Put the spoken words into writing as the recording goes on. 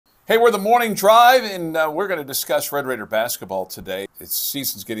Hey, we're the Morning Drive, and we're going to discuss Red Raider basketball today. Its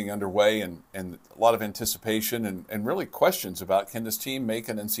season's getting underway, and a lot of anticipation and really questions about, can this team make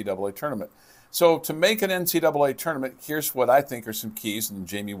an NCAA tournament? So to make an NCAA tournament, here's what I think are some keys, and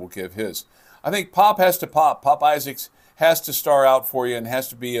Jamie will give his. I think Pop has to pop. Pop Isaacs has to star out for you and has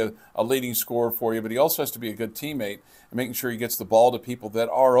to be a leading scorer for you, but he also has to be a good teammate and making sure he gets the ball to people that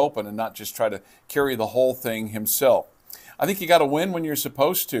are open and not just try to carry the whole thing himself. I think you got to win when you're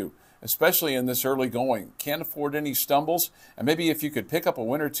supposed to, especially in this early going. Can't afford any stumbles, and maybe if you could pick up a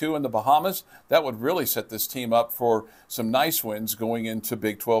win or two in the Bahamas, that would really set this team up for some nice wins going into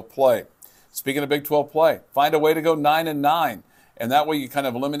Big 12 play. Speaking of Big 12 play, find a way to go 9-9, and that way you kind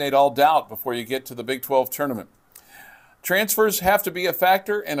of eliminate all doubt before you get to the Big 12 tournament. Transfers have to be a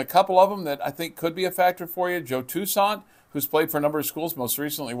factor, and a couple of them that I think could be a factor for you. Joe Toussaint, who's played for a number of schools, most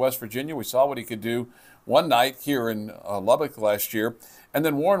recently West Virginia. We saw what he could do one night here in Lubbock last year. And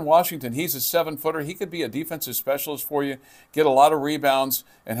then Warren Washington, he's a 7-footer. He could be a defensive specialist for you, get a lot of rebounds,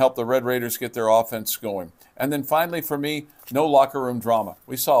 and help the Red Raiders get their offense going. And then finally, for me, no locker room drama.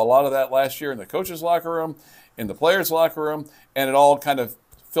 We saw a lot of that last year in the coach's locker room, in the players' locker room, and it all kind of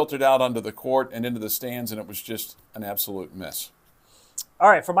filtered out onto the court and into the stands, and it was just an absolute mess. All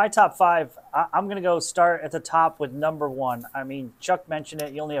right, for my top five, I'm going to go start at the top with number one. I mean, Chuck mentioned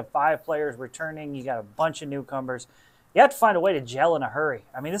it. You only have 5 players returning. You got a bunch of newcomers. You have to find a way to gel in a hurry.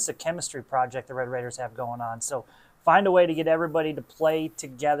 I mean, this is a chemistry project the Red Raiders have going on. So find a way to get everybody to play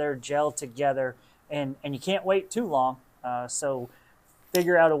together, gel together, and you can't wait too long. So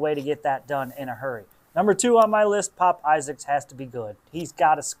figure out a way to get that done in a hurry. Number 2 on my list, Pop Isaacs has to be good. He's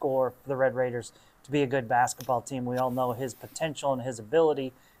got to score for the Red Raiders to be a good basketball team. We all know his potential and his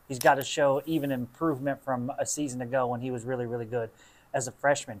ability. He's got to show even improvement from a season ago when he was really, really good as a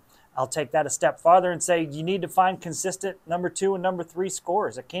freshman. I'll take that a step farther and say you need to find consistent number 2 and number 3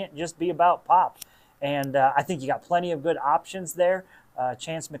 scorers. It can't just be about Pop. And I think you got plenty of good options there.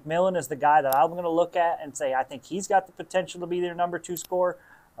 Chance McMillan is the guy that I'm going to look at and say I think he's got the potential to be their number 2 scorer.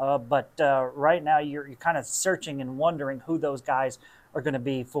 But right now you're kind of searching and wondering who those guys are going to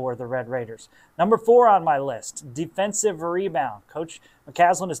be for the Red Raiders. Number 4 on my list, defensive rebound. Coach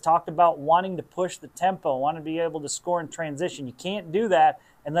McCaslin has talked about wanting to push the tempo, wanting to be able to score in transition. You can't do that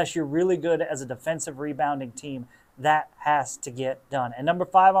unless you're really good as a defensive rebounding team. That has to get done. And number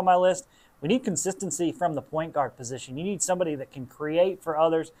 5 on my list, we need consistency from the point guard position. You need somebody that can create for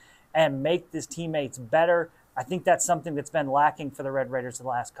others and make his teammates better. I think that's something that's been lacking for the Red Raiders the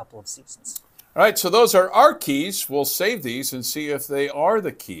last couple of seasons. All right, so those are our keys. We'll save these and see if they are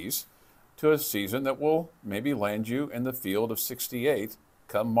the keys to a season that will maybe land you in the field of 68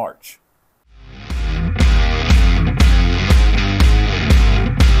 come March.